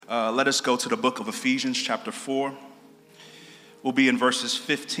Let us go to the book of Ephesians, chapter 4. We'll be in verses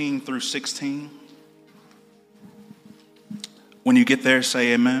 15 through 16. When you get there,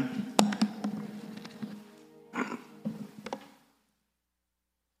 say amen.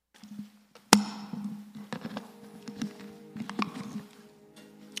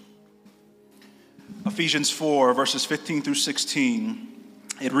 Ephesians 4, verses 15 through 16,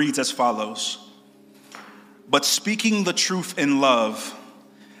 it reads as follows. But speaking the truth in love,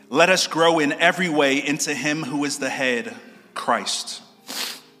 let us grow in every way into him who is the head, Christ.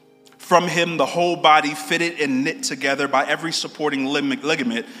 From him, the whole body, fitted and knit together by every supporting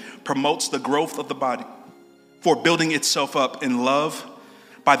ligament, promotes the growth of the body for building itself up in love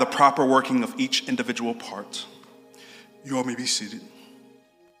by the proper working of each individual part. You all may be seated.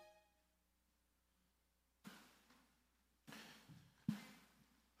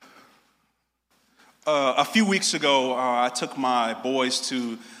 A few weeks ago, I took my boys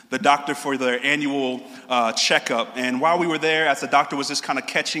to the doctor for their annual checkup. And while we were there, as the doctor was just kind of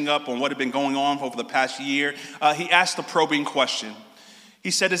catching up on what had been going on over the past year, he asked a probing question.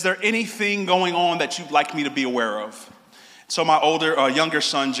 He said, "Is there anything going on that you'd like me to be aware of?" So my younger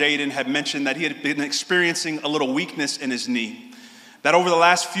son, Jaden, had mentioned that he had been experiencing a little weakness in his knee. That over the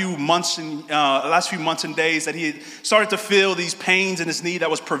last few months and days that he had started to feel these pains in his knee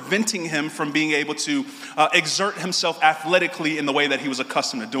that was preventing him from being able to exert himself athletically in the way that he was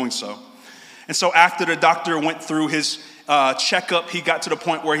accustomed to doing so. And so after the doctor went through his checkup, he got to the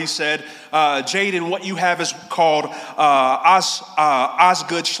point where he said, "Jaden, what you have is called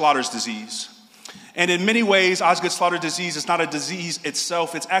Osgood-Schlatter's disease. And in many ways, Osgood-Schlatter's disease is not a disease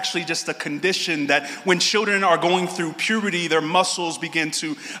itself. It's actually just a condition that when children are going through puberty, their muscles begin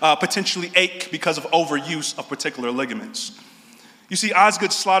to potentially ache because of overuse of particular ligaments. You see,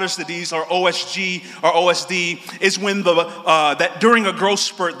 Osgood-Schlatter's disease, or OSG or OSD, is when that during a growth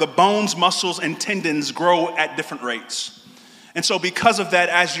spurt, the bones, muscles, and tendons grow at different rates. And so because of that,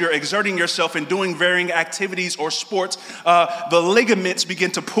 as you're exerting yourself and doing varying activities or sports, the ligaments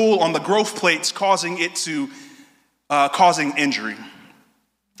begin to pull on the growth plates, causing injury.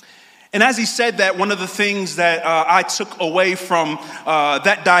 And as he said that, one of the things that I took away from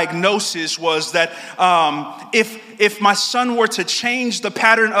that diagnosis was that if my son were to change the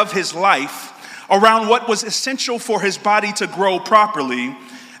pattern of his life around what was essential for his body to grow properly,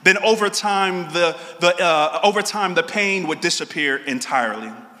 then over time the pain would disappear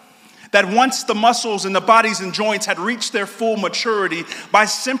entirely. That once the muscles and the bodies and joints had reached their full maturity, by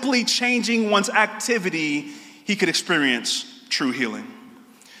simply changing one's activity, he could experience true healing.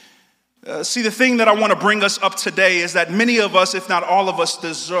 See, the thing that I want to bring us up today is that many of us, if not all of us,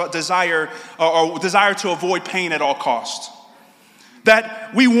 desire to avoid pain at all costs.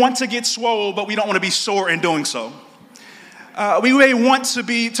 That we want to get swole, but we don't want to be sore in doing so. We may want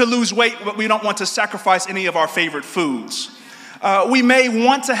to lose weight, but we don't want to sacrifice any of our favorite foods. We may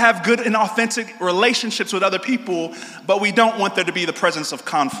want to have good and authentic relationships with other people, but we don't want there to be the presence of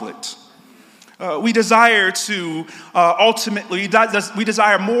conflict. We desire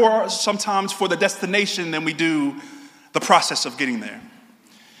more sometimes for the destination than we do the process of getting there.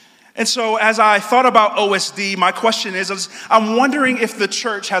 And so as I thought about OSD, my question is I'm wondering if the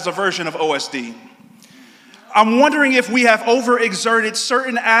church has a version of OSD. I'm wondering if we have overexerted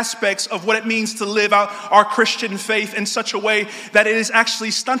certain aspects of what it means to live out our Christian faith in such a way that it is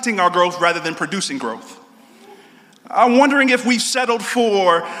actually stunting our growth rather than producing growth. I'm wondering if we've settled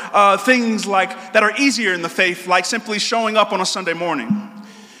for things that are easier in the faith, like simply showing up on a Sunday morning.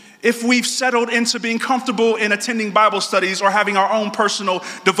 If we've settled into being comfortable in attending Bible studies or having our own personal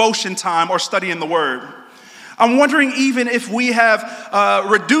devotion time or studying the Word. I'm wondering even if we have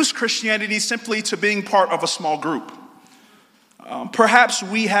reduced Christianity simply to being part of a small group. Perhaps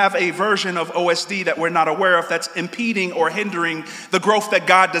we have a version of OSD that we're not aware of that's impeding or hindering the growth that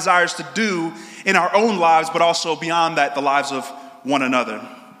God desires to do in our own lives, but also beyond that, the lives of one another.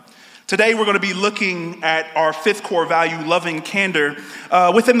 Today, we're going to be looking at our fifth core value, loving candor,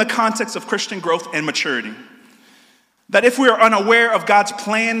 within the context of Christian growth and maturity. That if we are unaware of God's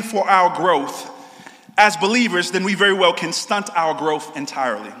plan for our growth as believers, then we very well can stunt our growth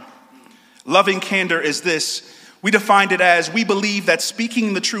entirely. Loving candor is this. We defined it as we believe that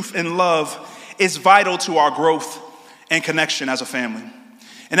speaking the truth in love is vital to our growth and connection as a family.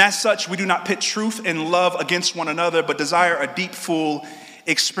 And as such, we do not pit truth and love against one another, but desire a deep, full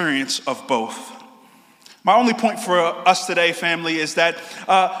experience of both. My only point for us today, family, is that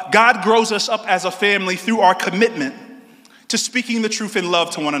God grows us up as a family through our commitment to speaking the truth in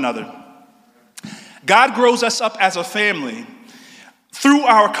love to one another. God grows us up as a family through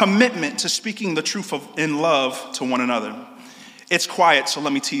our commitment to speaking the truth in love to one another. It's quiet, so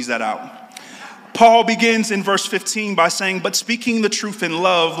let me tease that out. Paul begins in verse 15 by saying, but speaking the truth in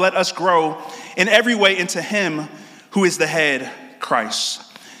love, let us grow in every way into him who is the head, Christ.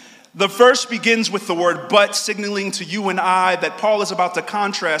 The verse begins with the word but, signaling to you and I that Paul is about to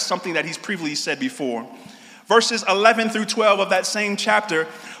contrast something that he's previously said before. Verses 11 through 12 of that same chapter,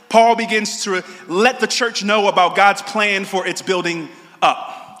 Paul begins to let the church know about God's plan for its building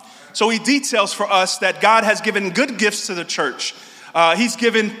up. So he details for us that God has given good gifts to the church. He's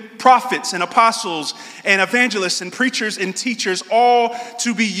given prophets and apostles and evangelists and preachers and teachers, all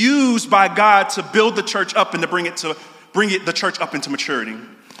to be used by God to build the church up and to bring the church up into maturity.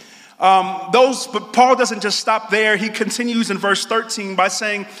 But Paul doesn't just stop there. He continues in verse 13 by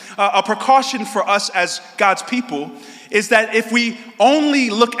saying a precaution for us as God's people is that if we only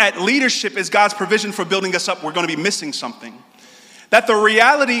look at leadership as God's provision for building us up, we're going to be missing something. That the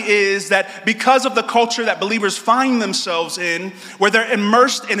reality is that because of the culture that believers find themselves in, where they're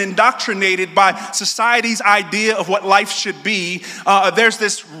immersed and indoctrinated by society's idea of what life should be, there's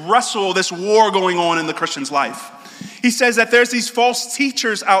this wrestle, this war going on in the Christian's life. He says that there's these false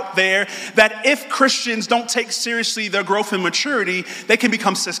teachers out there that if Christians don't take seriously their growth and maturity, they can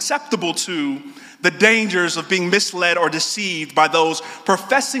become susceptible to the dangers of being misled or deceived by those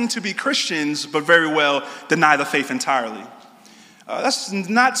professing to be Christians, but very well deny the faith entirely. That's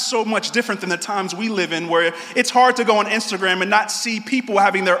not so much different than the times we live in, where it's hard to go on Instagram and not see people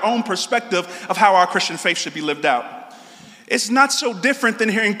having their own perspective of how our Christian faith should be lived out. It's not so different than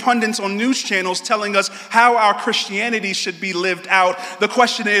hearing pundits on news channels telling us how our Christianity should be lived out. The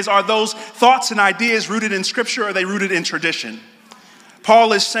question is, are those thoughts and ideas rooted in Scripture, or are they rooted in tradition?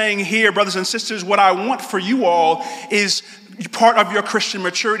 Paul is saying here, brothers and sisters, what I want for you all is part of your Christian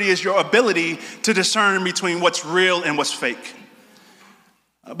maturity is your ability to discern between what's real and what's fake.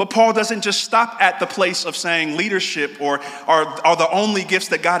 But Paul doesn't just stop at the place of saying leadership or are the only gifts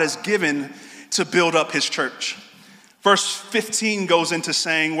that God has given to build up his church. Verse 15 goes into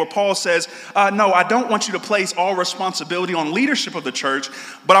saying where Paul says, no, I don't want you to place all responsibility on leadership of the church,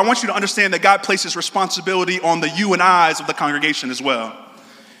 but I want you to understand that God places responsibility on the you and I's of the congregation as well.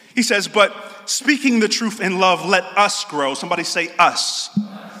 He says, but speaking the truth in love, let us grow. Somebody say us.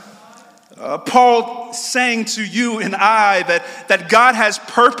 Paul saying to you and I that God has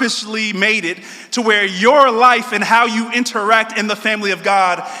purposely made it to where your life and how you interact in the family of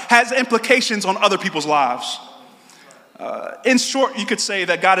God has implications on other people's lives. In short, you could say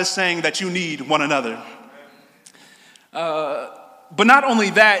that God is saying that you need one another. But not only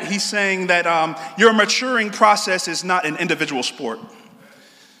that, he's saying that your maturing process is not an individual sport.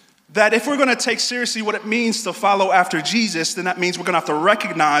 That if we're going to take seriously what it means to follow after Jesus, then that means we're going to have to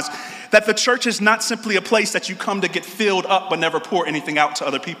recognize that the church is not simply a place that you come to get filled up but never pour anything out to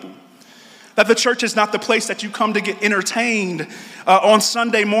other people. That the church is not the place that you come to get entertained on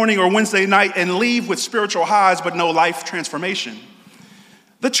Sunday morning or Wednesday night and leave with spiritual highs but no life transformation.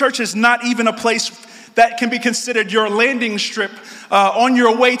 The church is not even a place that can be considered your landing strip on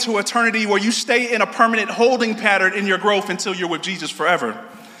your way to eternity, where you stay in a permanent holding pattern in your growth until you're with Jesus forever.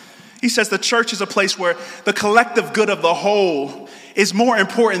 He says the church is a place where the collective good of the whole is more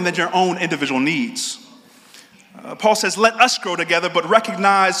important than your own individual needs. Paul says, let us grow together, but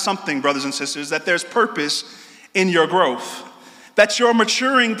recognize something, brothers and sisters, that there's purpose in your growth. That your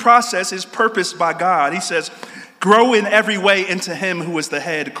maturing process is purposed by God. He says, grow in every way into him who is the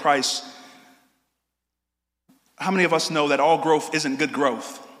head, Christ. How many of us know that all growth isn't good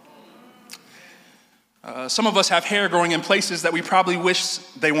growth? Some of us have hair growing in places that we probably wish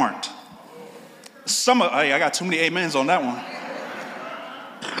they weren't. I got too many amens on that one.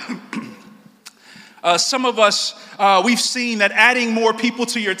 Some of us, we've seen that adding more people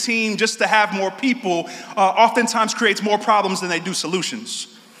to your team just to have more people oftentimes creates more problems than they do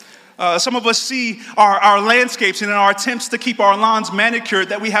solutions. Some of us see our landscapes, and in our attempts to keep our lawns manicured,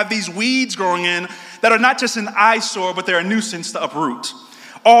 that we have these weeds growing in that are not just an eyesore, but they're a nuisance to uproot.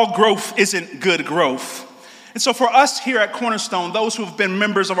 All growth isn't good growth. And so for us here at Cornerstone, those who have been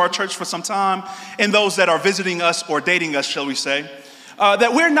members of our church for some time, and those that are visiting us or dating us, shall we say,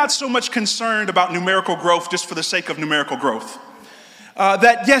 that we're not so much concerned about numerical growth just for the sake of numerical growth.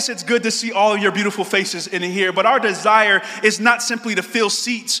 That yes, it's good to see all of your beautiful faces in here, but our desire is not simply to fill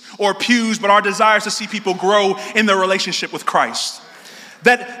seats or pews, but our desire is to see people grow in their relationship with Christ.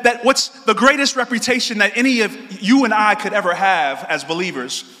 That what's the greatest reputation that any of you and I could ever have as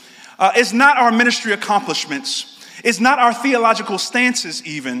believers is not our ministry accomplishments. It's not our theological stances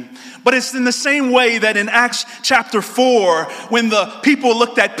even, but it's in the same way that in Acts chapter 4, when the people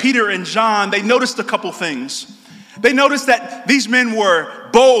looked at Peter and John, they noticed a couple things. They noticed that these men were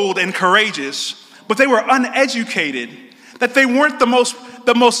bold and courageous, but they were uneducated. that they weren't the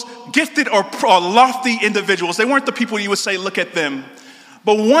most gifted or lofty individuals. They weren't the people you would say, look at them.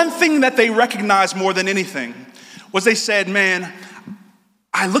 But one thing that they recognized more than anything was they said, man,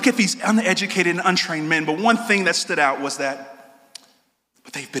 I look at these uneducated and untrained men, but one thing that stood out was that,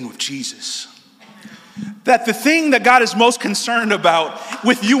 but they've been with Jesus. That the thing that God is most concerned about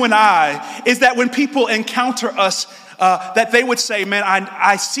with you and I is that when people encounter us, that they would say, man,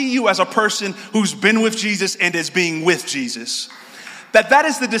 I see you as a person who's been with Jesus and is being with Jesus. That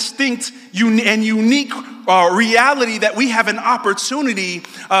is the distinct and unique reality that we have an opportunity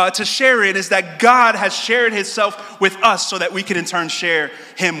to share in, is that God has shared himself with us so that we can in turn share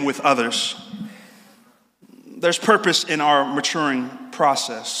him with others. There's purpose in our maturing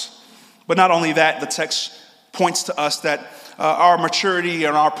process. But not only that, the text points to us that our maturity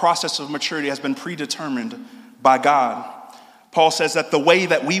and our process of maturity has been predetermined by God. Paul says that the way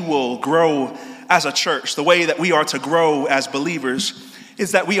that we will grow as a church, the way that we are to grow as believers,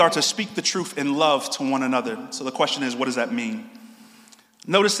 is that we are to speak the truth in love to one another. So the question is, what does that mean?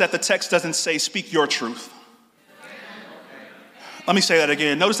 Notice that the text doesn't say, speak your truth. Let me say that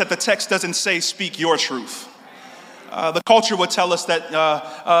again. Notice that the text doesn't say, speak your truth. The culture would tell us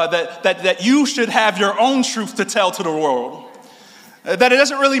that you should have your own truth to tell to the world. That it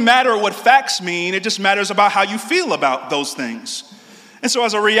doesn't really matter what facts mean, it just matters about how you feel about those things. And so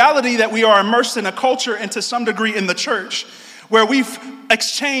as a reality that we are immersed in a culture and to some degree in the church, where we've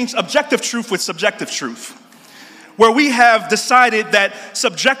exchanged objective truth with subjective truth, where we have decided that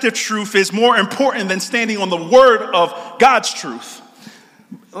subjective truth is more important than standing on the word of God's truth.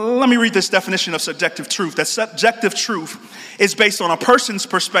 Let me read this definition of subjective truth. That subjective truth is based on a person's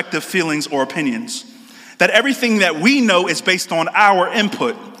perspective, feelings, or opinions. That everything that we know is based on our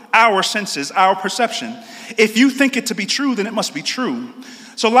input, our senses, our perception. If you think it to be true, then it must be true.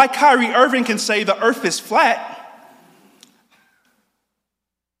 So like Kyrie Irving can say the earth is flat,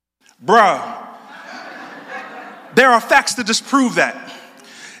 bruh, there are facts to disprove that.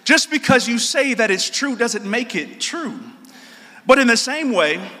 Just because you say that it's true doesn't make it true. But in the same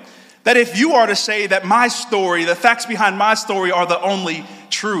way, that if you are to say that my story, the facts behind my story are the only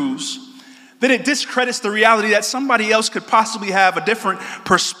truths, then it discredits the reality that somebody else could possibly have a different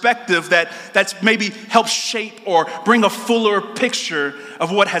perspective that's maybe helps shape or bring a fuller picture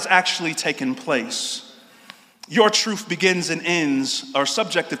of what has actually taken place. Your truth begins and ends, or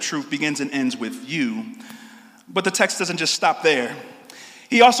subjective truth begins and ends with you. But the text doesn't just stop there.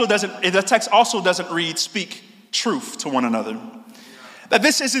 The text also doesn't read, speak truth to one another. That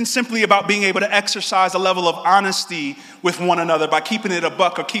this isn't simply about being able to exercise a level of honesty with one another by keeping it a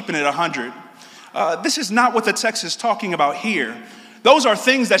buck or keeping it 100. This is not what the text is talking about here. Those are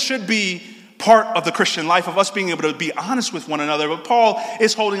things that should be part of the Christian life, of us being able to be honest with one another. But Paul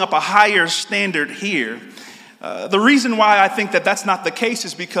is holding up a higher standard here. The reason why I think that that's not the case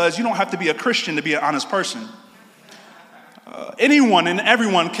is because you don't have to be a Christian to be an honest person. Anyone and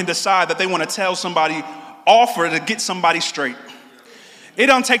everyone can decide that they want to tell somebody off or to get somebody straight. It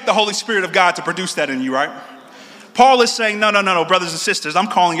don't take the Holy Spirit of God to produce that in you, right? Paul is saying, no, brothers and sisters, I'm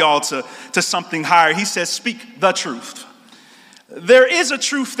calling y'all to something higher. He says, speak the truth. There is a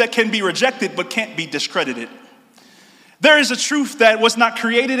truth that can be rejected but can't be discredited. There is a truth that was not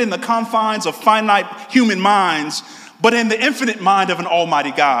created in the confines of finite human minds, but in the infinite mind of an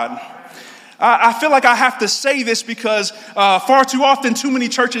almighty God. I feel like I have to say this because far too often, too many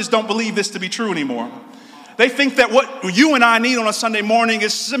churches don't believe this to be true anymore. They think that what you and I need on a Sunday morning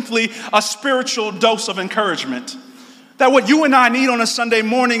is simply a spiritual dose of encouragement. That what you and I need on a Sunday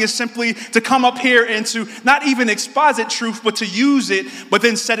morning is simply to come up here and to not even exposit truth, but to use it, but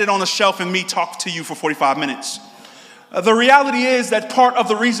then set it on the shelf and me talk to you for 45 minutes. The reality is that part of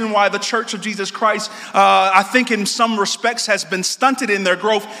the reason why the Church of Jesus Christ, I think in some respects has been stunted in their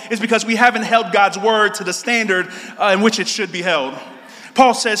growth is because we haven't held God's word to the standard in which it should be held.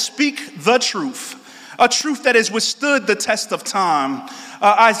 Paul says, speak the truth. A truth that has withstood the test of time.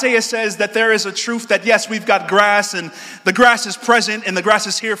 Isaiah says that there is a truth that, yes, we've got grass and the grass is present and the grass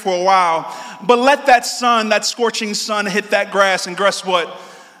is here for a while. But let that sun, that scorching sun, hit that grass and guess what?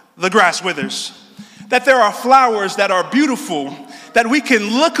 The grass withers. That there are flowers that are beautiful that we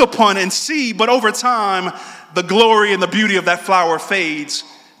can look upon and see, but over time, the glory and the beauty of that flower fades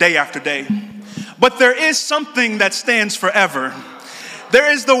day after day. But there is something that stands forever. There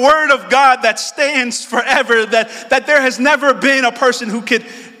is the word of God that stands forever, that there has never been a person who could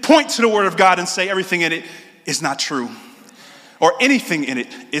point to the word of God and say everything in it is not true, or anything in it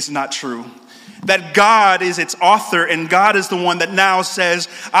is not true. That God is its author, and God is the one that now says,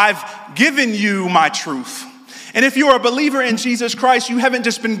 I've given you my truth. And if you are a believer in Jesus Christ, you haven't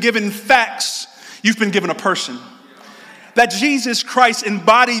just been given facts, you've been given a person. that Jesus Christ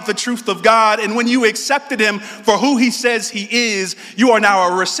embodied the truth of God, and when you accepted him for who he says he is, you are now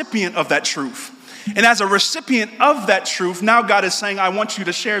a recipient of that truth. And as a recipient of that truth, now God is saying, I want you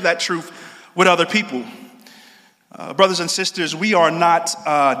to share that truth with other people. Brothers and sisters, we are not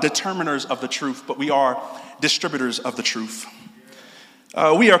determiners of the truth, but we are distributors of the truth.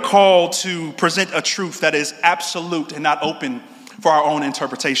 We are called to present a truth that is absolute and not open for our own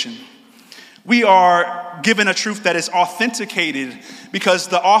interpretation. We are given a truth that is authenticated because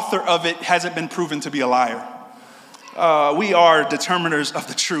the author of it hasn't been proven to be a liar. We are determiners of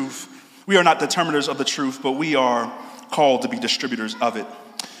the truth. We are not determiners of the truth, but we are called to be distributors of it.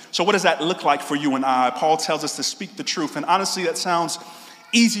 So what does that look like for you and I? Paul tells us to speak the truth. And honestly, that sounds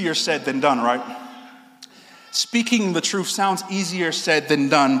easier said than done, right? Speaking the truth sounds easier said than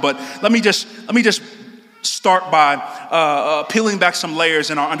done. But let me just start by peeling back some layers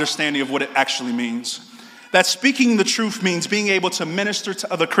in our understanding of what it actually means. That speaking the truth means being able to minister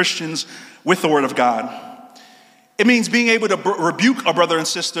to other Christians with the word of God. It means being able to rebuke a brother and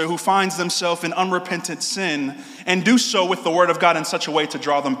sister who finds themselves in unrepentant sin and do so with the word of God in such a way to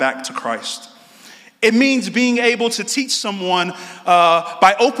draw them back to Christ. It means being able to teach someone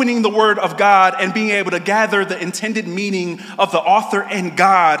by opening the word of God and being able to gather the intended meaning of the author and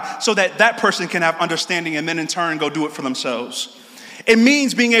God so that that person can have understanding and then in turn go do it for themselves. It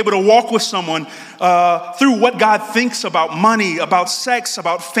means being able to walk with someone through what God thinks about money, about sex,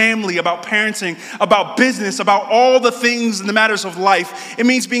 about family, about parenting, about business, about all the things and the matters of life. It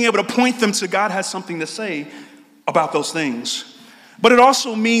means being able to point them to God has something to say about those things. But it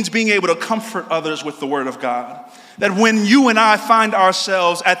also means being able to comfort others with the word of God. That when you and I find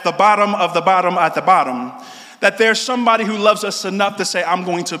ourselves at the bottom of the bottom at the bottom, that there's somebody who loves us enough to say, I'm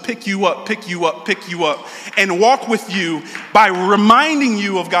going to pick you up, and walk with you by reminding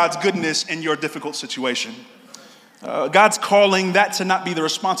you of God's goodness in your difficult situation. God's calling that to not be the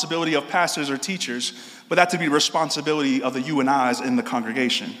responsibility of pastors or teachers, but that to be the responsibility of the you and I's in the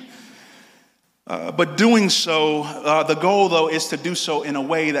congregation. But doing so, the goal, though, is to do so in a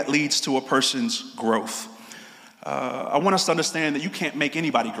way that leads to a person's growth. I want us to understand that you can't make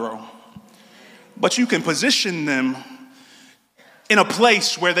anybody grow. But you can position them in a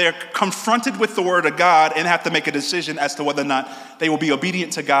place where they're confronted with the word of God and have to make a decision as to whether or not they will be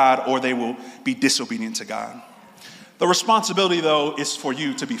obedient to God or they will be disobedient to God. The responsibility, though, is for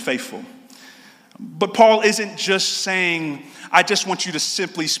you to be faithful. But Paul isn't just saying, I just want you to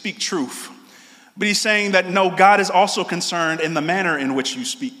simply speak truth. But he's saying that, no, God is also concerned in the manner in which you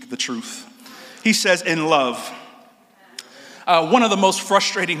speak the truth. He says, in love. One of the most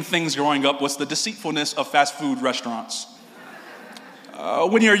frustrating things growing up was the deceitfulness of fast food restaurants.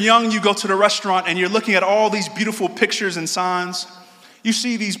 When you're young, you go to the restaurant and you're looking at all these beautiful pictures and signs. You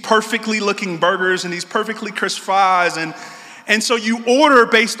see these perfectly looking burgers and these perfectly crisp fries. And so you order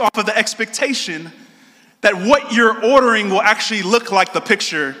based off of the expectation that what you're ordering will actually look like the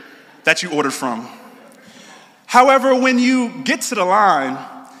picture that you ordered from. However, when you get to the line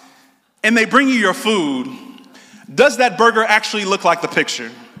and they bring you your food, does that burger actually look like the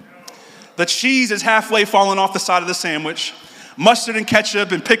picture? The cheese is halfway falling off the side of the sandwich. Mustard and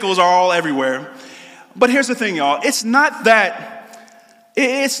ketchup and pickles are all everywhere. But here's the thing, y'all. It's not that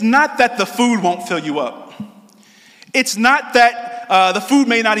the food won't fill you up. It's not that the food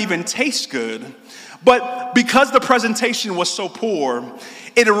may not even taste good. But because the presentation was so poor,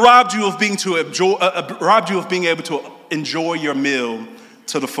 it robbed you of being able to enjoy your meal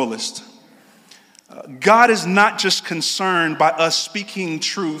to the fullest. God is not just concerned by us speaking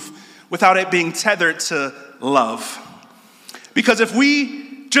truth without it being tethered to love. Because if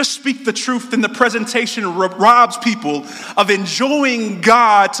we just speak the truth, then the presentation robs people of enjoying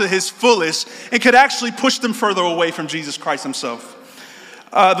God to his fullest and could actually push them further away from Jesus Christ himself.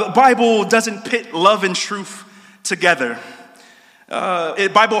 The Bible doesn't pit love and truth together.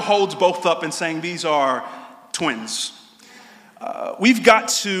 The Bible holds both up in saying these are twins. We've got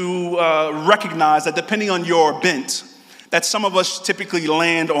to recognize that depending on your bent, that some of us typically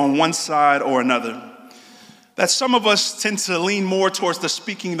land on one side or another. That some of us tend to lean more towards the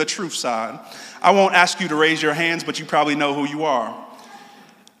speaking the truth side. I won't ask you to raise your hands, but you probably know who you are.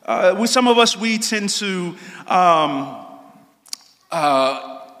 Some of us, we tend to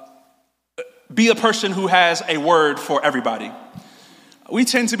be a person who has a word for everybody. We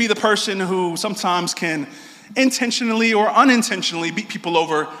tend to be the person who sometimes can intentionally or unintentionally beat people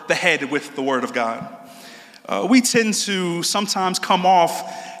over the head with the word of God. We tend to sometimes come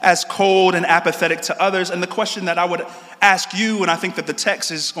off as cold and apathetic to others. And the question that I would ask you, and I think that the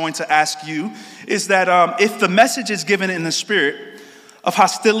text is going to ask you, is that if the message is given in the spirit of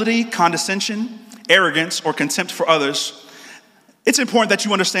hostility, condescension, arrogance, or contempt for others, it's important that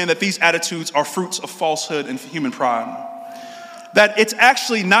you understand that these attitudes are fruits of falsehood and human pride. That it's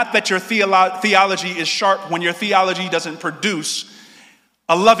actually not that your theology is sharp when your theology doesn't produce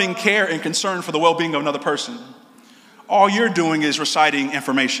a loving care and concern for the well-being of another person. All you're doing is reciting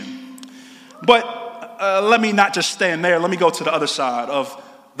information. But let me not just stand there. Let me go to the other side of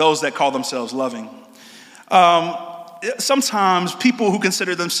those that call themselves loving. Sometimes people who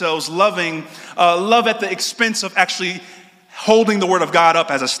consider themselves loving love at the expense of actually holding the word of God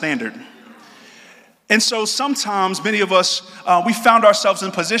up as a standard. And so sometimes many of us, we found ourselves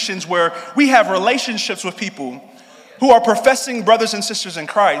in positions where we have relationships with people who are professing brothers and sisters in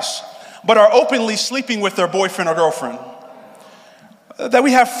Christ, but are openly sleeping with their boyfriend or girlfriend. That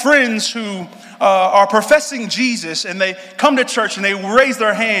we have friends who are professing Jesus and they come to church and they raise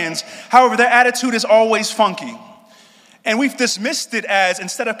their hands. However, their attitude is always funky. And we've dismissed it as,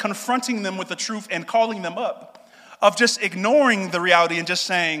 instead of confronting them with the truth and calling them up, of just ignoring the reality and just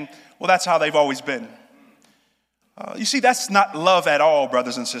saying, well, that's how they've always been. You see, that's not love at all,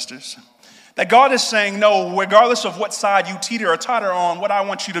 brothers and sisters. That God is saying, no, regardless of what side you teeter or totter on, what I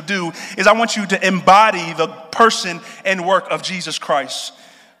want you to do is I want you to embody the person and work of Jesus Christ.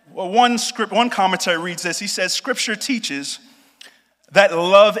 Well, one commentary reads this. He says, Scripture teaches that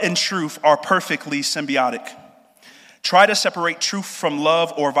love and truth are perfectly symbiotic. Try to separate truth from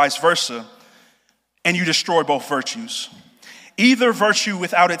love or vice versa, and you destroy both virtues. Either virtue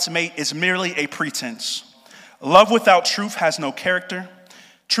without its mate is merely a pretense. Love without truth has no character.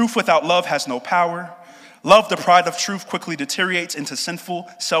 Truth without love has no power. Love deprived of truth quickly deteriorates into sinful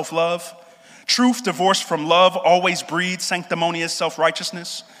self-love. Truth divorced from love always breeds sanctimonious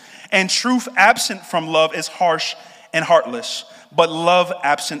self-righteousness. And truth absent from love is harsh and heartless. But love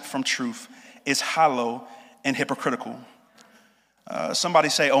absent from truth is hollow and hypocritical. Somebody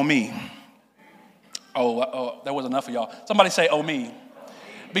say, oh, me. Oh, that was enough of y'all. Somebody say, oh, me.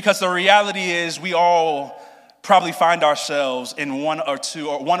 Because the reality is we all probably find ourselves in one or two,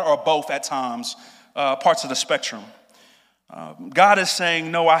 or one or both at times, parts of the spectrum. God is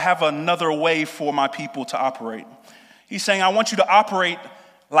saying, no, I have another way for my people to operate. He's saying, I want you to operate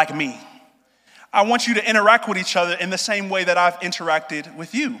like me. I want you to interact with each other in the same way that I've interacted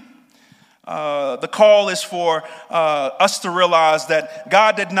with you. The call is for us to realize that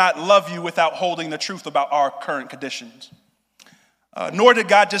God did not love you without holding the truth about our current conditions. Nor did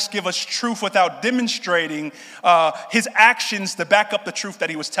God just give us truth without demonstrating his actions to back up the truth that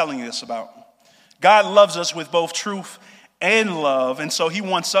he was telling us about. God loves us with both truth and love, and so he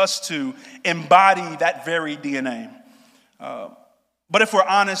wants us to embody that very DNA. But if we're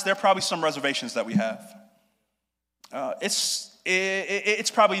honest, there are probably some reservations that we have.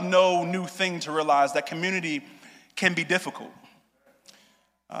 It's probably no new thing to realize that community can be difficult.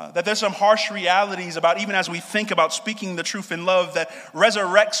 That there's some harsh realities about, even as we think about speaking the truth in love, that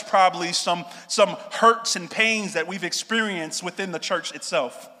resurrects probably some hurts and pains that we've experienced within the church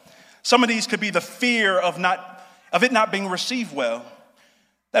itself. Some of these could be the fear of it not being received well.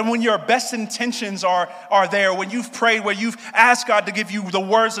 That when your best intentions are there, when you've prayed, where you've asked God to give you the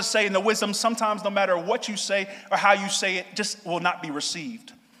words to say and the wisdom, sometimes no matter what you say or how you say it, just will not be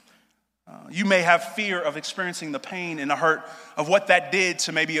received. You may have fear of experiencing the pain and the hurt of what that did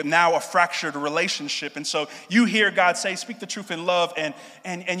to maybe now a fractured relationship. And so you hear God say, speak the truth in love,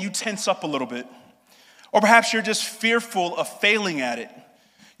 and you tense up a little bit. Or perhaps you're just fearful of failing at it.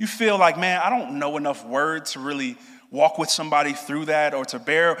 You feel like, man, I don't know enough words to really walk with somebody through that, or to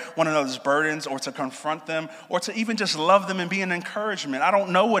bear one another's burdens, or to confront them, or to even just love them and be an encouragement. I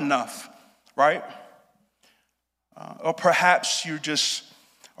don't know enough, right? Or perhaps you just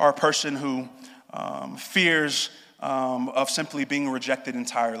are a person who fears of simply being rejected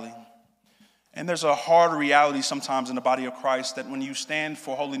entirely. And there's a hard reality sometimes in the body of Christ that when you stand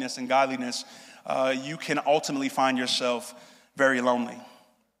for holiness and godliness, you can ultimately find yourself very lonely.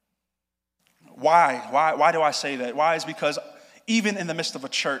 Why do I say that? Why is because even in the midst of a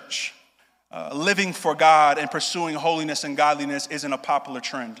church, living for God and pursuing holiness and godliness isn't a popular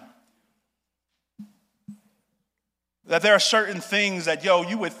trend. That there are certain things that,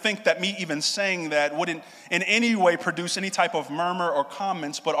 you would think that me even saying that wouldn't in any way produce any type of murmur or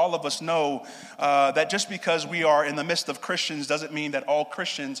comments, but all of us know that just because we are in the midst of Christians doesn't mean that all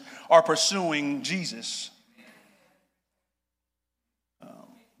Christians are pursuing Jesus.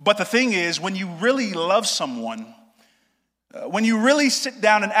 But the thing is, when you really love someone, when you really sit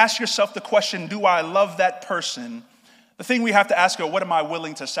down and ask yourself the question, do I love that person? The thing we have to ask are, what am I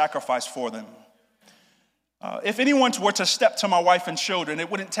willing to sacrifice for them? If anyone were to step to my wife and children,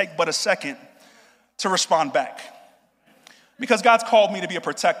 it wouldn't take but a second to respond back. Because God's called me to be a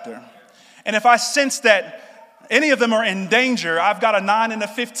protector. And if I sense that any of them are in danger, I've got a 9 and a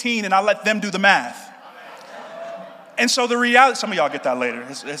 15, and I let them do the math. And so the reality, some of y'all get that later.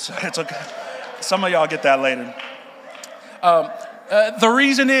 It's okay. Some of y'all get that later. The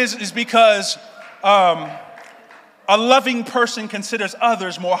reason is because a loving person considers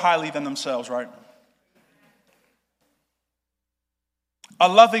others more highly than themselves, right? A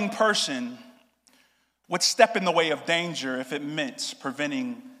loving person would step in the way of danger if it meant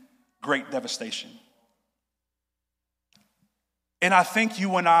preventing great devastation. And I think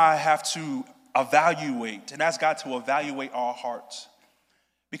you and I have to evaluate and ask God to evaluate our hearts,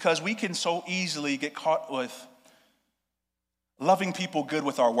 because we can so easily get caught with loving people good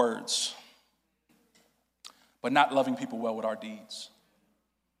with our words, but not loving people well with our deeds.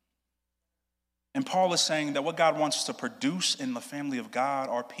 And Paul is saying that what God wants to produce in the family of God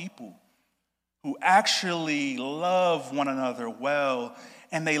are people who actually love one another well,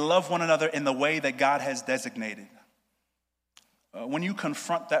 and they love one another in the way that God has designated. When you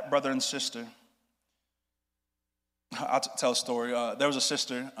confront that brother and sister, I'll tell a story. There was a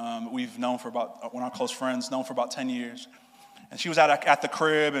sister we've known for about, one of our close friends, known for about 10 years. And she was at the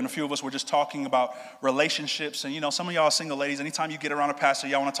crib, and a few of us were just talking about relationships. And, you know, some of y'all single ladies, anytime you get around a pastor,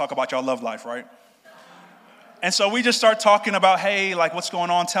 y'all want to talk about y'all love life, right? And so we just start talking about, hey, like, what's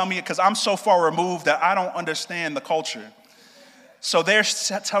going on? Tell me, because I'm so far removed that I don't understand the culture. So they're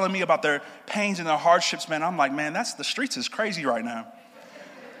telling me about their pains and their hardships, man. I'm like, man, the streets is crazy right now.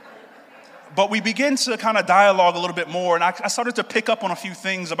 But we begin to kind of dialogue a little bit more, and I started to pick up on a few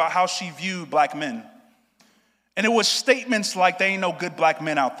things about how she viewed black men. And it was statements like, there ain't no good black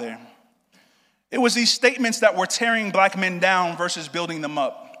men out there. It was these statements that were tearing black men down versus building them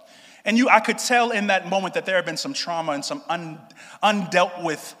up. And I could tell in that moment that there had been some trauma and some undealt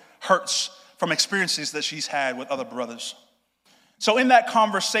with hurts from experiences that she's had with other brothers. So in that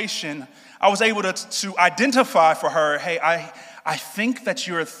conversation, I was able to identify for her, hey, I think that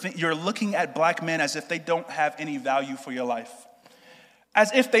you're looking at black men as if they don't have any value for your life,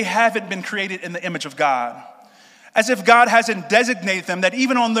 as if they haven't been created in the image of God, as if God hasn't designated them, that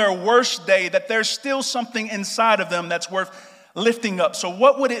even on their worst day, that there's still something inside of them that's worth lifting up. So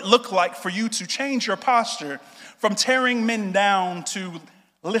what would it look like for you to change your posture from tearing men down to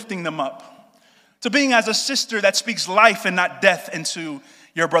lifting them up, to being as a sister that speaks life and not death into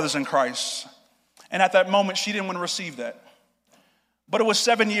your brothers in Christ? And at that moment, she didn't want to receive that. But it was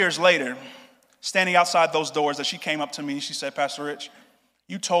 7 years later, standing outside those doors, that she came up to me and she said, Pastor Rich,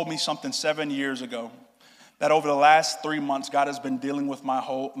 you told me something 7 years ago, that over the last 3 months, God has been dealing with my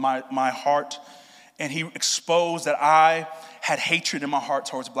heart, and he exposed that I had hatred in my heart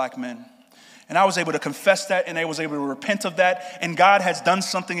towards black men. And I was able to confess that, and I was able to repent of that, and God has done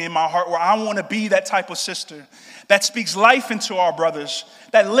something in my heart where I want to be that type of sister that speaks life into our brothers,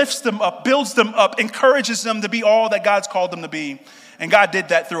 that lifts them up, builds them up, encourages them to be all that God's called them to be. And God did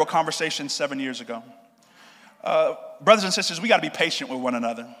that through a conversation 7 years ago. Brothers and sisters, we got to be patient with one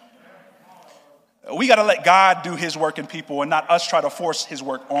another. We got to let God do his work in people and not us try to force his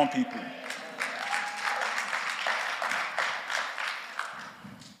work on people.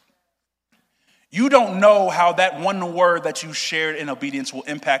 You don't know how that one word that you shared in obedience will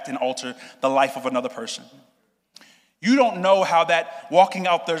impact and alter the life of another person. You don't know how that walking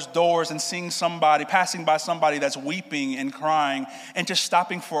out those doors and seeing somebody, passing by somebody that's weeping and crying, and just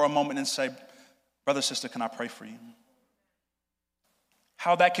stopping for a moment and say, brother, sister, can I pray for you?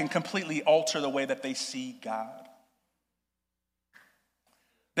 How that can completely alter the way that they see God.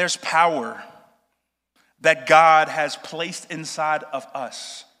 There's power that God has placed inside of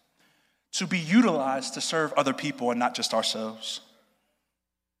us to be utilized to serve other people and not just ourselves.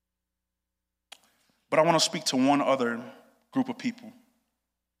 But I want to speak to one other group of people.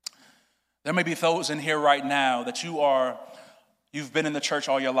 There may be those in here right now that you've been in the church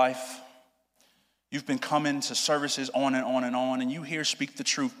all your life. You've been coming to services on and on and on, and you hear Speak the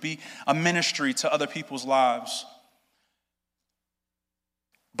Truth, be a ministry to other people's lives.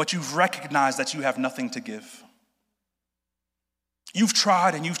 But you've recognized that you have nothing to give. You've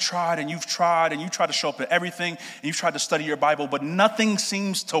tried and you've tried and you've tried, and you try to show up at everything, and you've tried to study your Bible, but nothing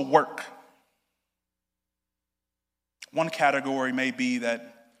seems to work. One category may be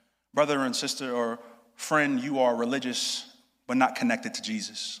that, brother and sister or friend, you are religious but not connected to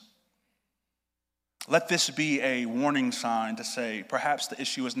Jesus. Let this be a warning sign to say, perhaps the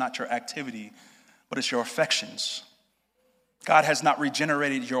issue is not your activity, but it's your affections. God has not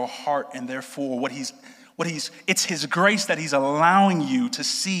regenerated your heart, and therefore it's his grace that he's allowing you to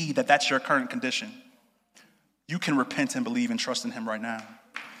see that that's your current condition. You can repent and believe and trust in him right now.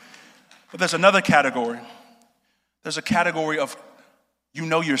 But there's another category. There's a category of You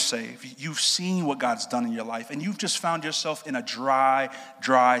know you're saved. You've seen what God's done in your life, and you've just found yourself in a dry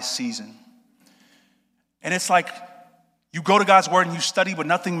season. And it's like you go to God's word and you study, but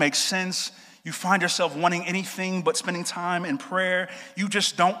nothing makes sense. You find yourself wanting anything but spending time in prayer. You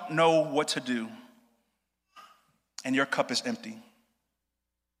just don't know what to do. And your cup is empty.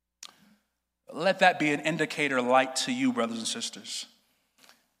 Let that be an indicator light to you, brothers and sisters,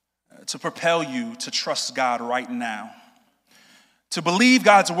 to propel you to trust God right now. To believe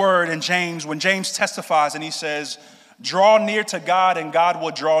God's word in James, when James testifies and he says, draw near to God and God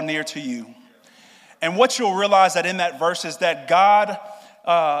will draw near to you. And what you'll realize that in that verse is that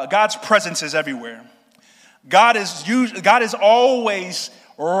God's presence is everywhere. God is always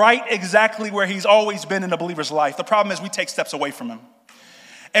right exactly where he's always been in a believer's life. The problem is we take steps away from him.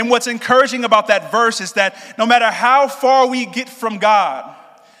 And what's encouraging about that verse is that no matter how far we get from God,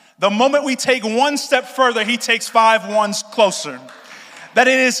 the moment we take one step further, he takes 5 ones closer. That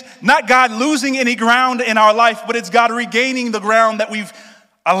it is not God losing any ground in our life, but it's God regaining the ground that we've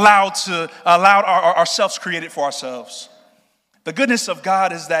allowed ourselves created for ourselves. The goodness of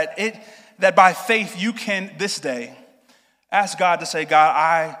God is that by faith you can this day ask God to say, God,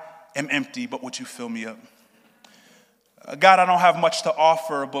 I am empty, but would you fill me up? God, I don't have much to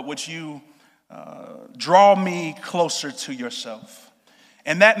offer, but would you draw me closer to yourself?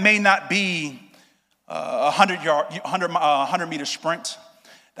 And that may not be a 100-meter sprint.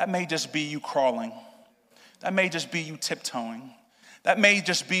 That may just be you crawling. That may just be you tiptoeing. That may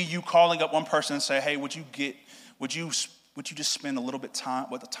just be you calling up one person and say, hey, would you just spend a little bit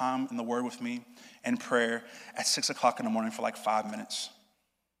time in the Word with me and prayer at 6 o'clock in the morning for like 5 minutes?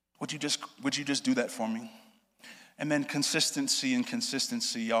 Would you just do that for me? And then consistency,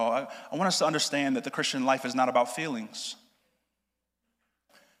 y'all. I want us to understand that the Christian life is not about feelings.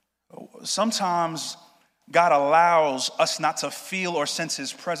 Sometimes God allows us not to feel or sense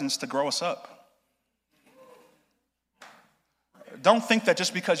his presence to grow us up. Don't think that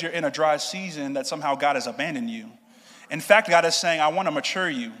just because you're in a dry season that somehow God has abandoned you. In fact, God is saying, I want to mature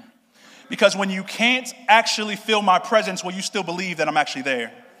you. Because when you can't actually feel my presence, will you still believe that I'm actually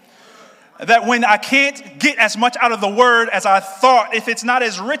there? That when I can't get as much out of the word as I thought, if it's not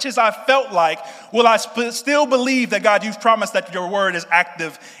as rich as I felt like, will I still believe that, God, you've promised that your word is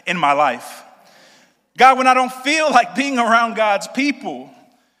active in my life? God, when I don't feel like being around God's people,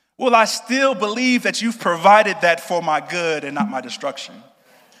 will I still believe that you've provided that for my good and not my destruction?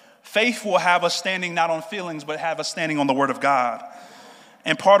 Faith will have us standing not on feelings, but have us standing on the word of God.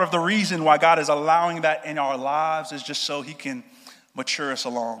 And part of the reason why God is allowing that in our lives is just so he can mature us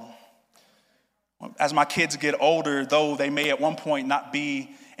along. As my kids get older, though they may at one point not be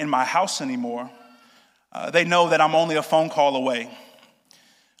in my house anymore, they know that I'm only a phone call away.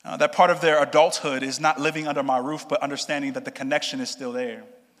 That part of their adulthood is not living under my roof, but understanding that the connection is still there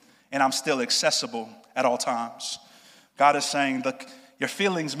and I'm still accessible at all times. God is saying, look, your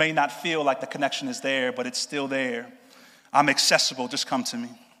feelings may not feel like the connection is there, but it's still there. I'm accessible. Just come to me.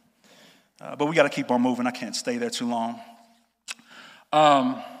 But we got to keep on moving. I can't stay there too long.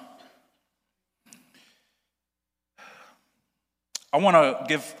 I want to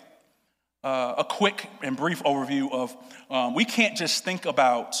give a quick and brief overview of we can't just think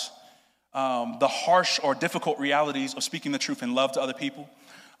about the harsh or difficult realities of speaking the truth in love to other people,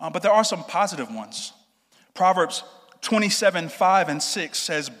 but there are some positive ones. Proverbs 27:5-6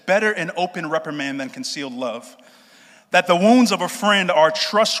 says, better an open reprimand than concealed love. That the wounds of a friend are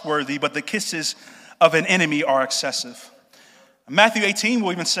trustworthy, but the kisses of an enemy are excessive. Matthew 18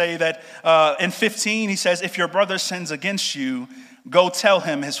 will even say that in 15, he says, if your brother sins against you, go tell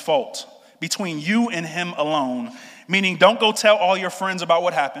him his fault between you and him alone. Meaning, don't go tell all your friends about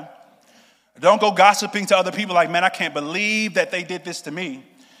what happened. Don't go gossiping to other people like, man, I can't believe that they did this to me.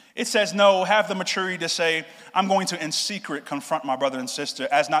 It says, no, have the maturity to say, I'm going to in secret confront my brother and sister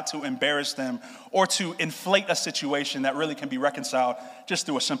as not to embarrass them or to inflate a situation that really can be reconciled just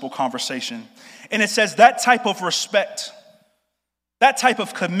through a simple conversation. And it says that type of respect, that type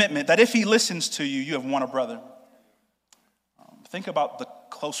of commitment, that if he listens to you, you have won a brother. Think about the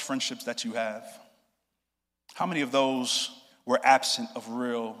close friendships that you have. How many of those were absent of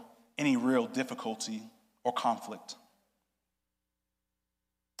any real difficulty or conflict?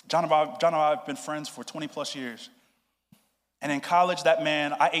 John and I have been friends for 20 plus years. And in college, that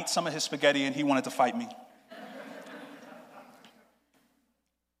man, I ate some of his spaghetti and he wanted to fight me.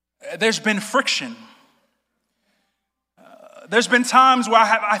 There's been friction. There's been times where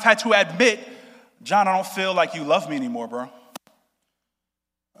I've had to admit, John, I don't feel like you love me anymore, bro.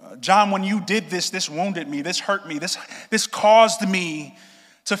 John, when you did this wounded me, this hurt me, this caused me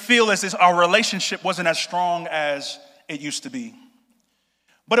to feel as if our relationship wasn't as strong as it used to be.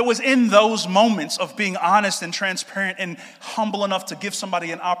 But it was in those moments of being honest and transparent and humble enough to give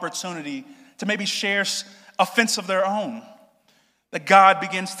somebody an opportunity to maybe share a fence of their own, that God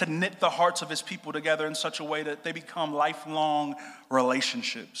begins to knit the hearts of his people together in such a way that they become lifelong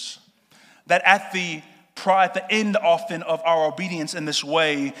relationships. That at the end often of our obedience in this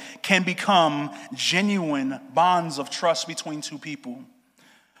way can become genuine bonds of trust between two people.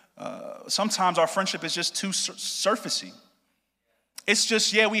 Sometimes our friendship is just too surfacey. It's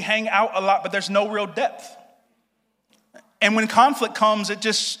just, we hang out a lot, but there's no real depth. And when conflict comes, it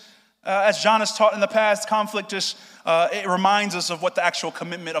just, as John has taught in the past, conflict just, it reminds us of what the actual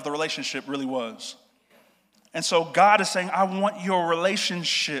commitment of the relationship really was. And so God is saying, I want your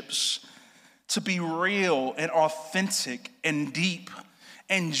relationships to be real and authentic and deep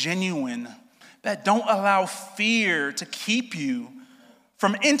and genuine, that don't allow fear to keep you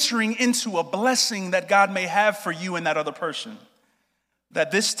from entering into a blessing that God may have for you and that other person.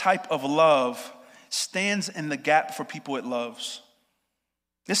 That this type of love stands in the gap for people it loves.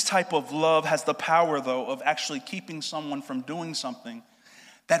 This type of love has the power, though, of actually keeping someone from doing something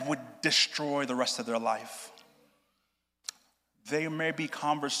that would destroy the rest of their life. There may be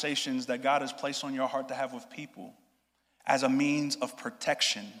conversations that God has placed on your heart to have with people as a means of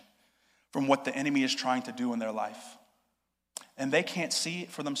protection from what the enemy is trying to do in their life. And they can't see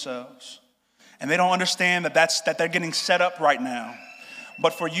it for themselves. And they don't understand that they're getting set up right now.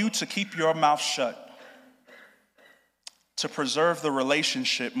 But for you to keep your mouth shut, to preserve the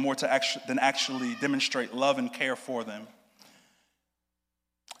relationship more than actually demonstrate love and care for them,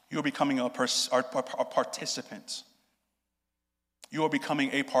 you're becoming a participant. You are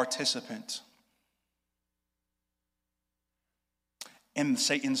becoming a participant in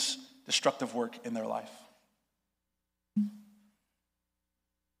Satan's destructive work in their life.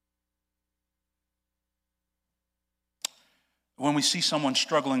 When we see someone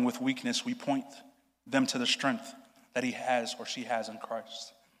struggling with weakness, we point them to the strength that he has or she has in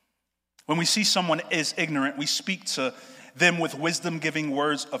Christ. When we see someone is ignorant, we speak to them with wisdom-giving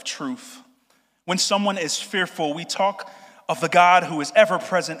words of truth. When someone is fearful, we talk of the God who is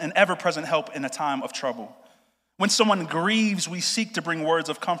ever-present and ever-present help in a time of trouble. When someone grieves, we seek to bring words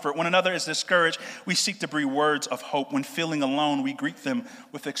of comfort. When another is discouraged, we seek to bring words of hope. When feeling alone, we greet them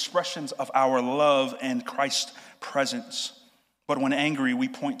with expressions of our love and Christ's presence. But when angry, we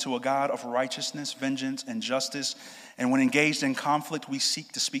point to a God of righteousness, vengeance, and justice. And when engaged in conflict, we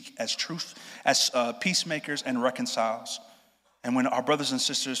seek to speak as truth, as peacemakers and reconciles. And when our brothers and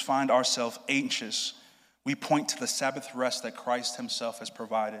sisters find ourselves anxious, we point to the Sabbath rest that Christ himself has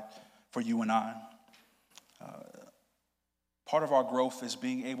provided for you and I. Part of our growth is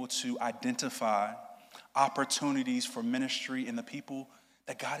being able to identify opportunities for ministry in the people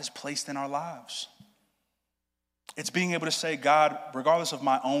that God has placed in our lives. It's being able to say, God, regardless of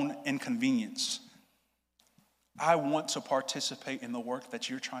my own inconvenience, I want to participate in the work that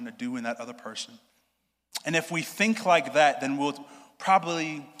you're trying to do in that other person. And if we think like that, then we'll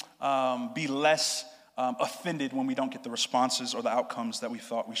probably be less offended when we don't get the responses or the outcomes that we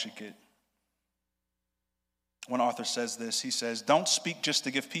thought we should get. One author says this, he says, don't speak just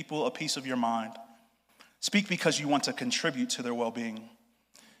to give people a piece of your mind. Speak because you want to contribute to their well-being.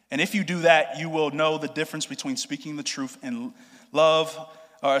 And if you do that, you will know the difference between speaking the truth in love,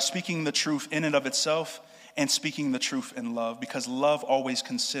 or speaking the truth in and of itself, and speaking the truth in love, because love always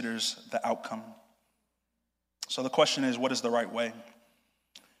considers the outcome. So the question is, what is the right way?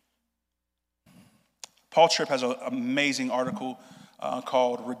 Paul Tripp has an amazing article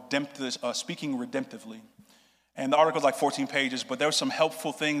called Speaking Redemptively. And the article is like 14 pages, but there are some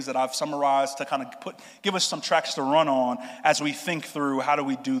helpful things that I've summarized to kind of give us some tracks to run on as we think through how do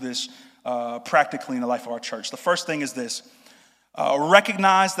we do this practically in the life of our church. The first thing is this.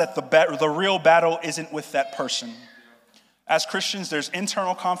 Recognize that the real battle isn't with that person. As Christians, there's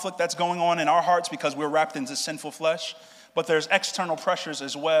internal conflict that's going on in our hearts because we're wrapped into sinful flesh. But there's external pressures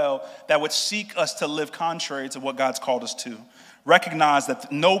as well that would seek us to live contrary to what God's called us to. Recognize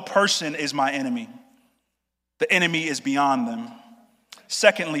that no person is my enemy. The enemy is beyond them.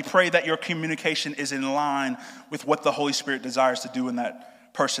 Secondly, pray that your communication is in line with what the Holy Spirit desires to do in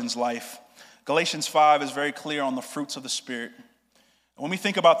that person's life. Galatians 5 is very clear on the fruits of the Spirit. When we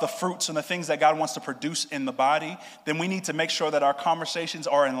think about the fruits and the things that God wants to produce in the body, then we need to make sure that our conversations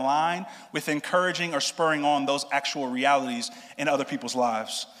are in line with encouraging or spurring on those actual realities in other people's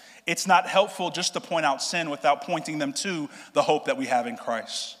lives. It's not helpful just to point out sin without pointing them to the hope that we have in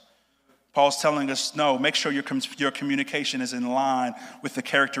Christ. Paul's telling us, no, make sure your communication is in line with the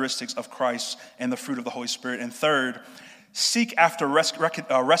characteristics of Christ and the fruit of the Holy Spirit. And third, seek after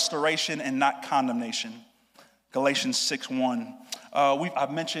restoration and not condemnation. Galatians 6:1.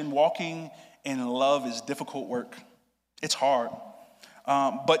 I've mentioned walking in love is difficult work. It's hard.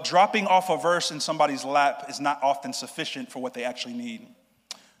 But dropping off a verse in somebody's lap is not often sufficient for what they actually need.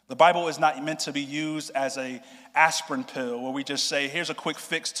 The Bible is not meant to be used as an aspirin pill where we just say, here's a quick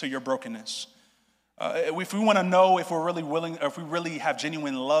fix to your brokenness. If we want to know if we're really willing, or if we really have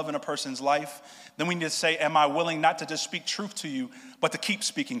genuine love in a person's life, then we need to say, am I willing not to just speak truth to you, but to keep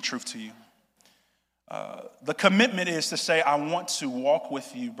speaking truth to you? The commitment is to say, I want to walk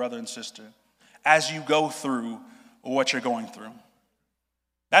with you, brother and sister, as you go through what you're going through.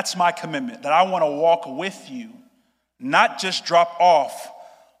 That's my commitment, that I want to walk with you, not just drop off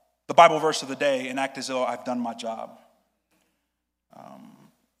the Bible verse of the day and act as though I've done my job.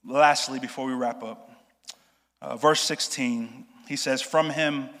 Lastly, before we wrap up, verse 16, he says, from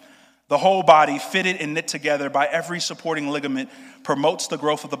him, the whole body, fitted and knit together by every supporting ligament, promotes the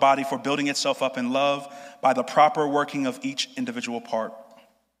growth of the body for building itself up in love by the proper working of each individual part.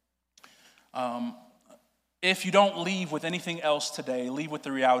 If you don't leave with anything else today, leave with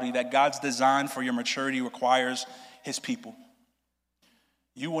the reality that God's design for your maturity requires his people.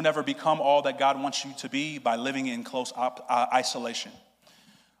 You will never become all that God wants you to be by living in close isolation.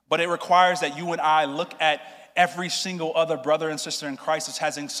 But it requires that you and I look at every single other brother and sister in Christ as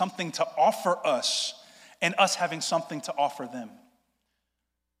having something to offer us and us having something to offer them.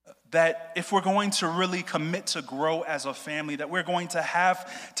 That if we're going to really commit to grow as a family, that we're going to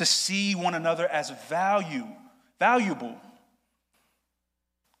have to see one another as valuable.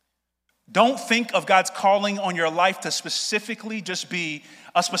 Don't think of God's calling on your life to specifically just be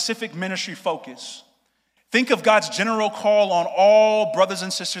a specific ministry focus. Think of God's general call on all brothers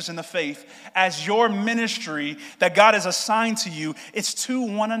and sisters in the faith as your ministry that God has assigned to you. It's to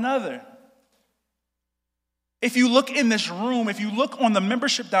one another. If you look in this room, if you look on the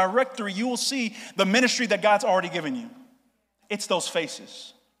membership directory, you will see the ministry that God's already given you. It's those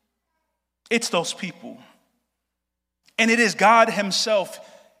faces. It's those people. And it is God himself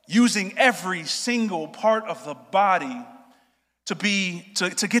using every single part of the body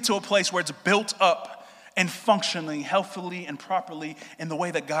to get to a place where it's built up and functioning healthily and properly in the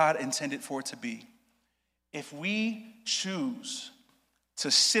way that God intended for it to be. If we choose to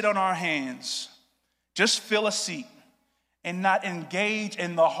sit on our hands, just fill a seat, and not engage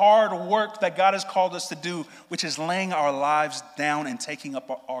in the hard work that God has called us to do, which is laying our lives down and taking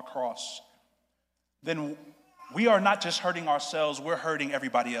up our cross, then we are not just hurting ourselves, we're hurting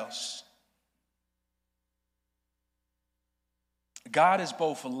everybody else. God is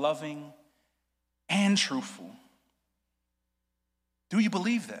both loving and truthful. Do you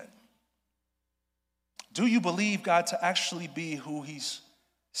believe that? Do you believe God to actually be who he's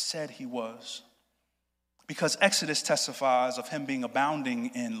said he was? Because Exodus testifies of him being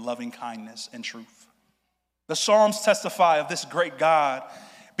abounding in loving kindness and truth. The Psalms testify of this great God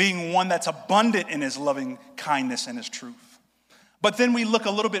being one that's abundant in his loving kindness and his truth. But then we look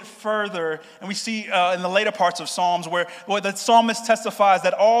a little bit further and we see in the later parts of Psalms where the psalmist testifies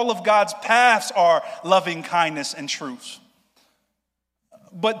that all of God's paths are loving kindness and truth.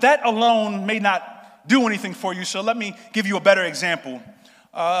 But that alone may not do anything for you, so let me give you a better example.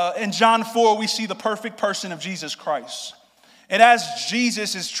 In John 4, we see the perfect person of Jesus Christ. And as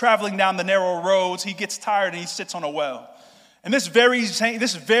Jesus is traveling down the narrow roads, he gets tired and he sits on a well. And this very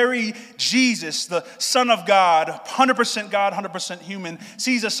Jesus, the Son of God, 100% God, 100% human,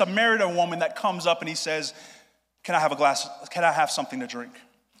 sees a Samaritan woman that comes up and he says, can I have something to drink?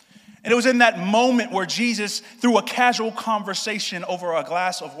 And it was in that moment where Jesus, through a casual conversation over a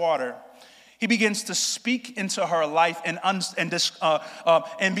glass of water, he begins to speak into her life and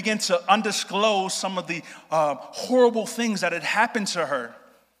begin to undisclose some of the horrible things that had happened to her.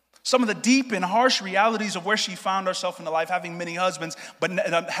 Some of the deep and harsh realities of where she found herself in the life, having many husbands, but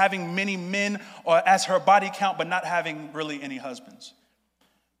having many men as her body count, but not having really any husbands.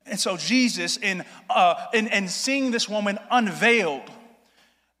 And so Jesus, in seeing this woman unveiled,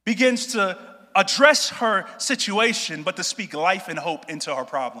 begins to address her situation, but to speak life and hope into her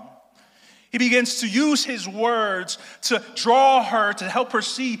problem. He begins to use his words to draw her, to help her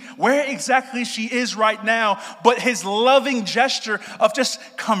see where exactly she is right now. But his loving gesture of just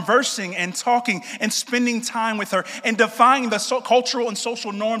conversing and talking and spending time with her and defying the cultural and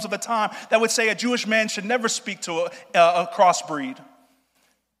social norms of the time that would say a Jewish man should never speak to a crossbreed.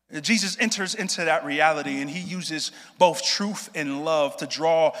 Jesus enters into that reality and he uses both truth and love to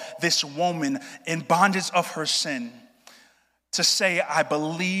draw this woman in bondage of her sin, to say, I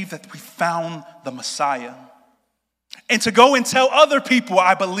believe that we found the Messiah. And to go and tell other people,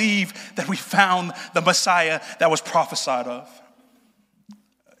 I believe that we found the Messiah that was prophesied of.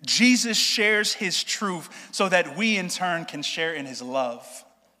 Jesus shares his truth so that we in turn can share in his love.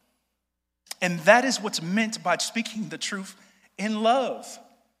 And that is what's meant by speaking the truth in love,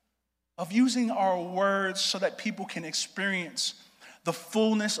 of using our words so that people can experience the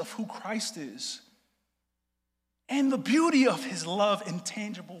fullness of who Christ is and the beauty of his love in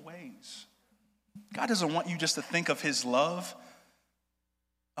tangible ways. God doesn't want you just to think of his love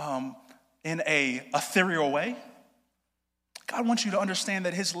in a ethereal way. God wants you to understand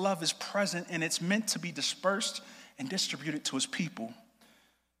that his love is present and it's meant to be dispersed and distributed to his people.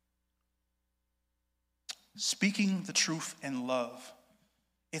 Speaking the truth in love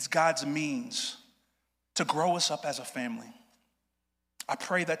is God's means to grow us up as a family. I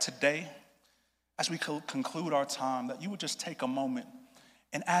pray that today, as we conclude our time, that you would just take a moment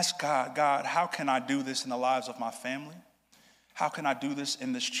and ask God, God, how can I do this in the lives of my family? How can I do this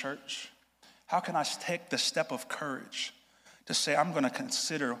in this church? How can I take the step of courage to say, I'm going to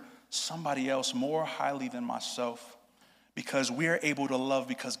consider somebody else more highly than myself because we're able to love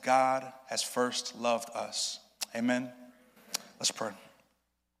because God has first loved us. Amen. Let's pray.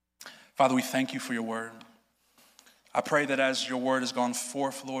 Father, we thank you for your word. I pray that as your word has gone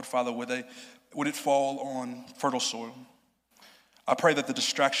forth, Lord, Father, would it fall on fertile soil? I pray that the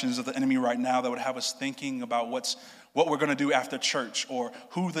distractions of the enemy right now that would have us thinking about what we're going to do after church or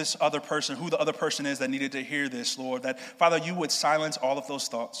who the other person is that needed to hear this, Lord, that, Father, you would silence all of those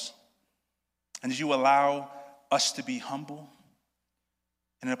thoughts and you allow us to be humble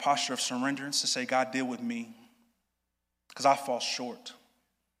and in a posture of surrenderance to say, God, deal with me because I fall short.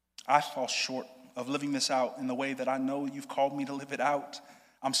 I fall short of living this out in the way that I know you've called me to live it out.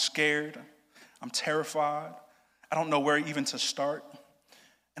 I'm scared. I'm terrified. I don't know where even to start.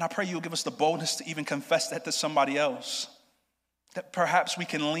 And I pray you'll give us the boldness to even confess that to somebody else. That perhaps we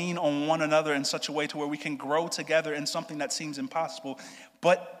can lean on one another in such a way to where we can grow together in something that seems impossible.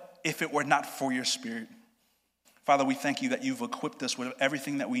 But if it were not for your Spirit, Father, we thank you that you've equipped us with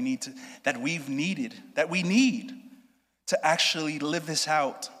everything that we need to actually live this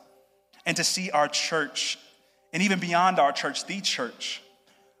out and to see our church, and even beyond our church, the church,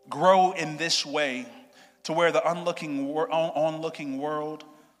 grow in this way to where the onlooking world,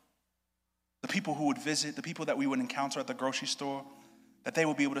 the people who would visit, the people that we would encounter at the grocery store, that they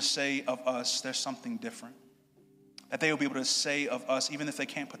will be able to say of us, there's something different. That they will be able to say of us, even if they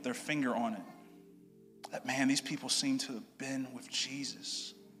can't put their finger on it, that, man, these people seem to have been with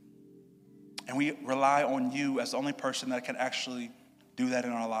Jesus. And we rely on you as the only person that can actually do that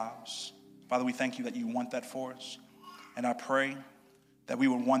in our lives. Father, we thank you that you want that for us. And I pray that we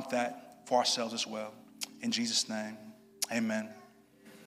would want that for ourselves as well. In Jesus' name, amen.